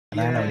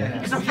I'm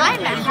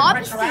at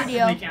Hobby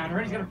Studio. He's got a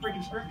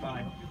freaking strip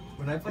bite.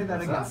 When I played that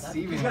against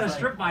Steven, He's got a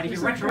strip bite. He can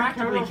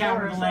retroactively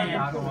counter the land.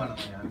 I don't want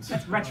to land.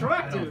 That's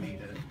retroactive.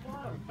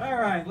 All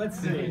right, let's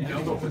see.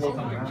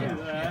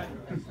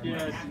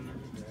 Yes.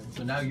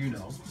 So now you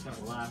know. Got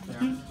a laugh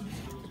there.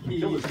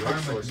 He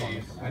karma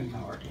me and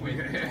power.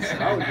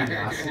 That would be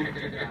awesome.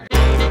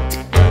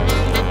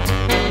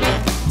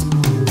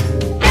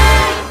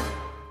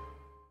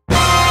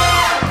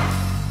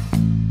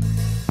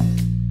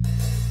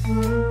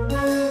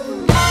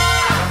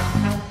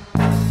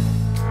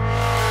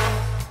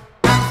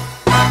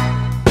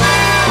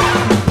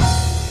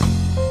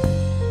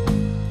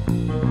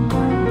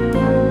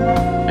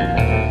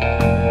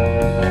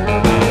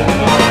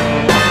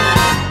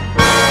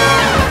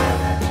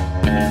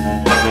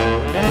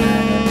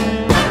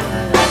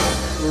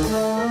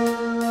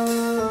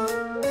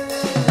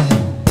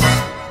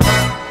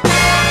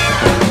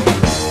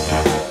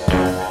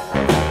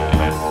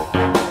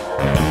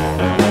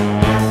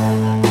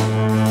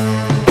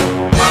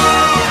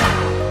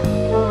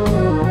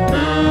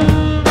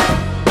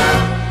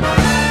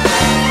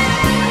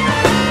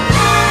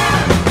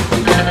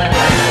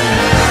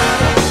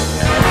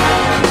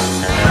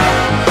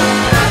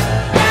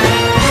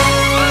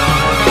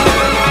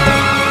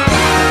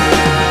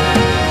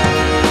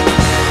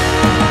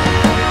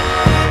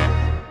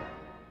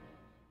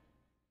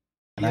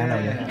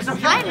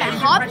 I'm at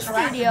Hobby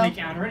Studio. He's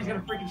got a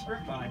freaking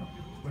strip bite.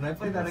 When I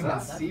played that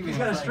against Steven, He's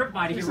got a strip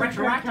bite. He can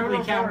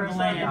retroactively counter the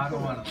land. I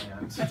don't want to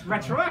land. That's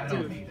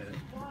retroactive.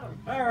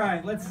 All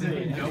right, let's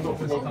see.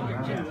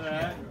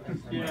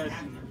 Yes.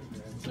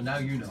 So now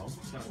you know.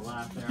 Got a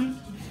laugh there.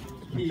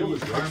 He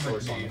karma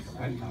me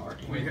and power.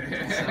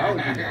 That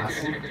would be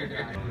awesome.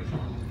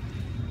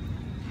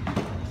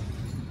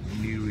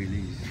 New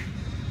release.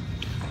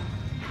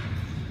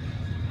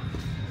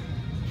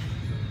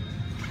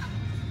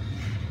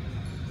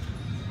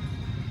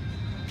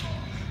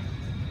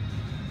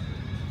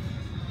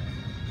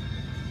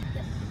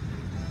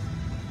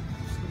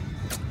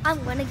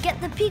 I'm gonna get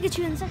the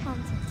Pikachu and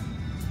Zekrom.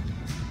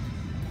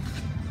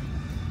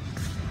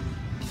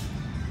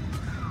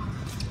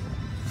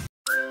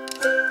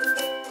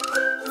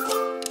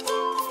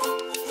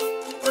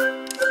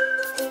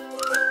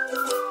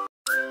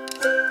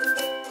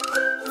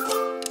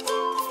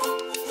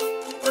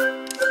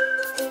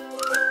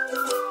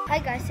 Hi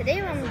guys, today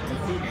I'm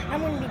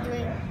going to be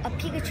doing a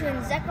Pikachu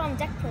and Zekrom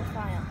deck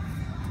profile.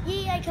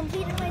 Yay, I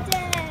completed my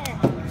deck!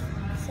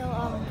 So,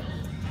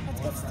 let's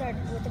get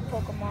started with the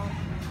Pokemon.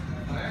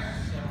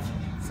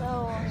 So,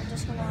 I'm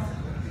just gonna...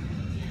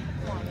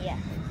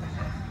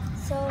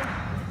 So,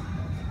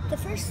 the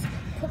first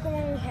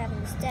Pokemon we have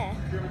in this deck,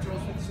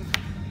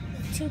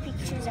 two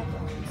Pikachu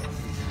Zekroms.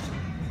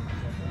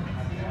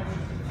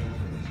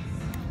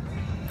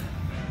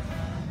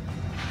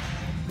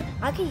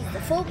 I could use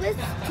the full blitz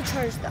to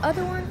charge the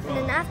other one, and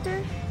then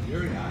after,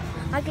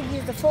 I could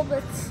use the full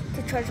blitz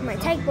to charge my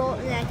tag bolt,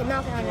 and then I can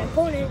knock out an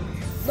opponent.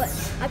 But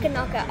I can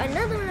knock out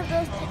another one of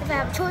those if I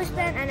have a choice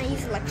band and I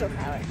use electro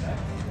power.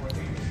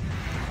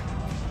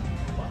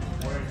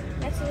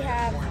 Next we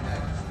have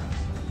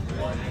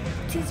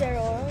two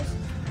Zeros.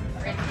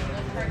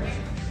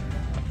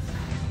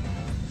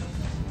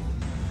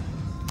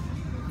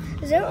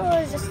 Zero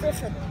is just there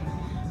for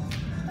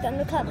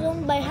Thunderclap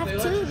Zone, but I have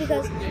two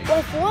because what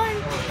if one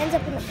ends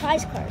up in the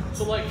prize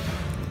cards?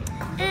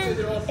 And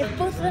if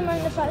both of them are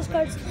in the prize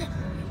cards,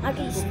 I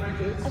could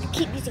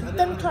keep using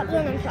Thunderclap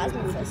Zone and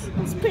Plasma Fist.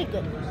 It's pretty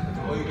good.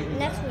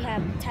 Next we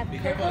have Tapu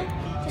Koko,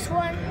 just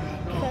one,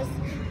 because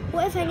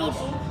what if I need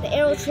the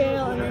Arrow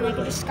Trail and then I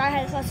can just Sky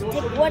High Thrust and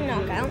take one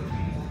knockout?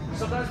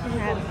 We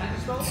have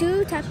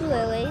two Tapu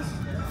Lele's,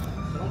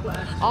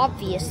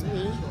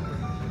 obviously.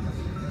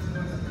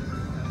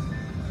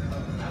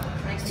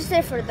 It's just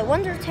there for the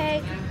Wonder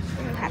Tag.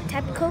 And we have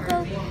Tapu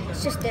Koko,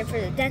 it's just there for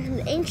the Dance of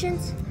the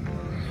Ancients.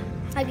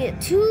 I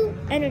get two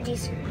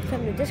energies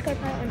from the discard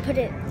pile and put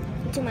it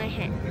into my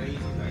hand.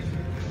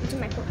 Into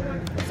my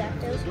Pokemon,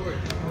 Zapdos,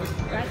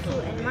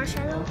 Raikou, and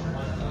Marshallow.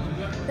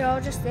 They're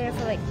all just there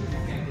for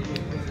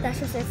that's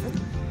just there for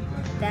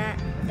that,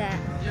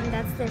 and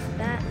that's there for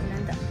that,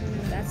 and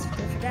that's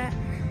there for that,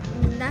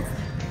 and that's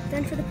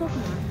then for the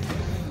Pokemon.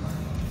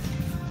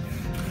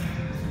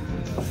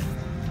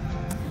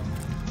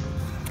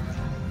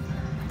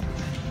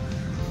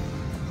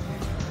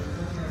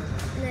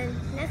 And then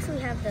next we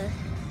have the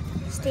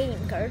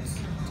stadium cards,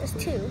 just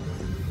two.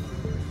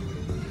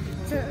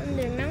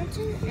 Thunder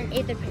Mountain and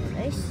Aether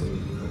Paradise.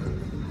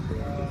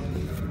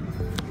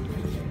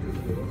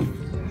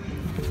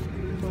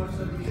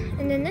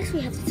 And then next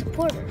we have the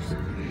supporters.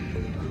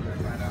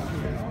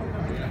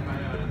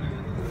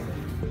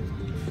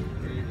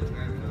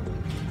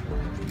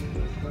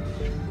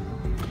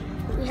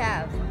 We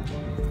have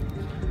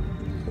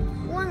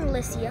one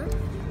Alicia,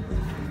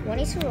 one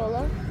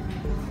Acerola,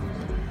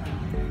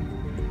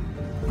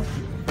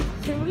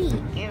 three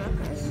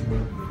Erikas,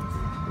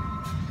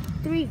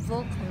 three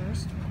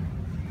Volcans,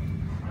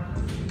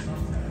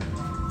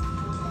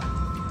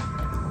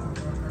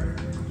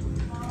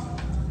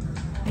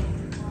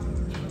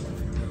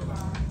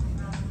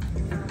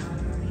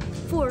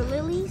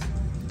 Lilies.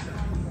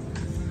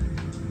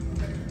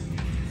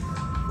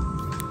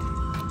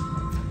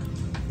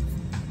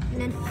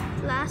 And then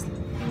last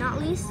but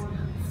not least,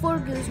 4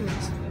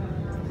 Guzmans.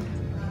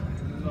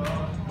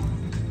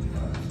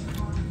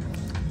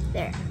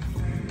 There.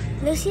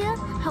 Lucia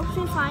helps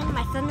me find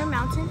my Thunder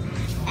Mountain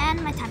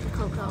and my Tapu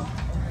Koko.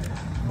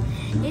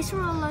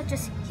 Acerola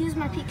just heals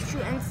my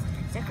Pikachu and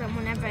Zekrom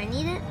whenever I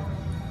need it.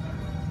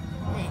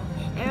 Then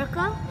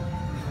Erika,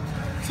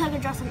 so I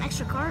can draw some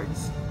extra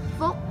cards.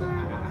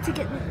 Volker to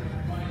get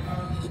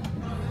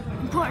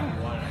important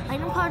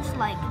item cards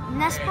like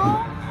Nest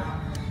Ball,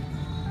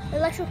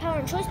 Electro Power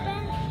and Choice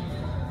Band.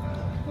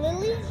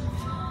 Lily,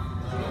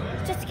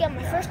 just to get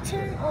my first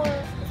turn, or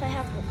if I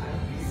have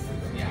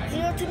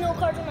 0 to no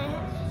cards in my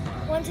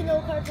hand, 1 to no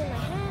cards in my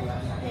hand,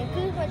 and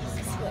then Goop, I just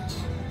switch.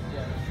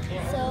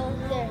 So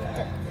they're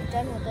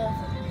done with the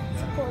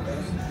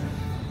supporters.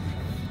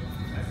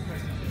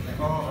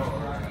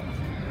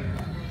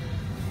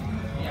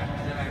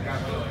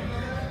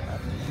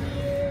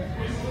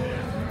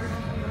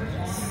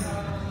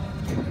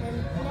 And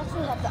next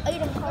we have the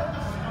item cards.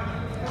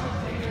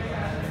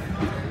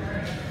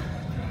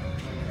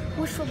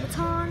 Wishful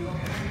Baton,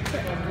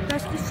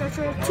 Rescue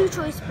Stretcher, 2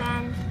 Choice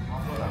Band,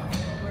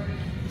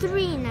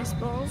 3 Nest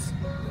Balls,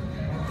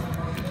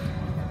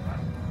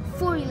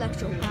 4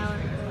 Electro Power,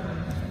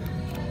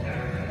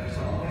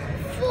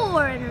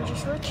 4 Energy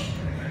Switch,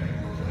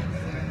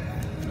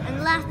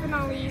 and last but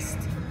not least,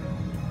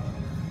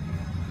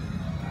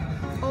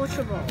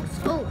 Ultra Balls.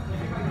 Oh,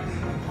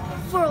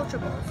 4 Ultra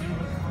Balls.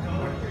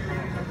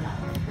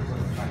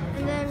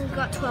 And then we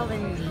got 12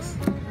 energies.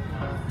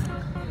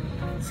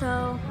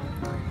 So,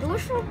 the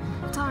Wishful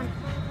Baton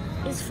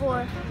is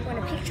for when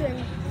a Pikachu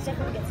and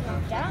Zekrom gets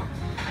knocked out.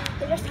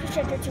 The Rescue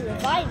Stretcher to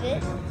revive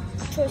it.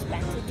 Choice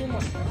Band to do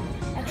more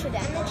extra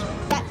damage.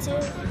 That too.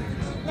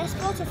 Nest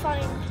Ball to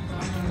find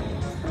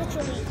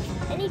literally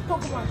any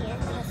Pokemon here,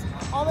 because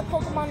all the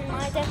Pokemon in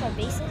my deck are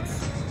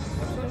basics.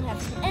 So we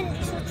have some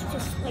Energy Switch,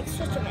 just like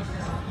switch them in.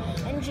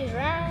 Energies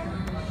around.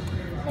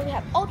 Then we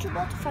have Ultra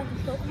Ball to find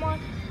the Pokemon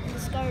and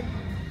discard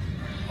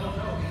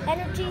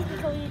energies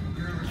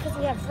because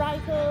we have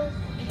Raikou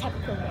and Tapu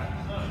Koko.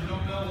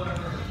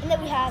 And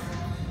then we have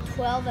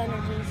 12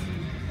 energies.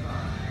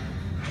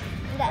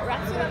 And that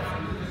wraps it up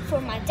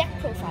for my deck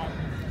profile.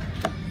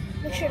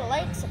 Make sure to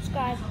like,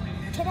 subscribe,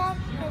 turn on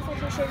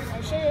notifications,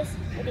 and share this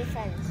with your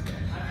friends.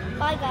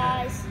 Bye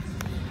guys.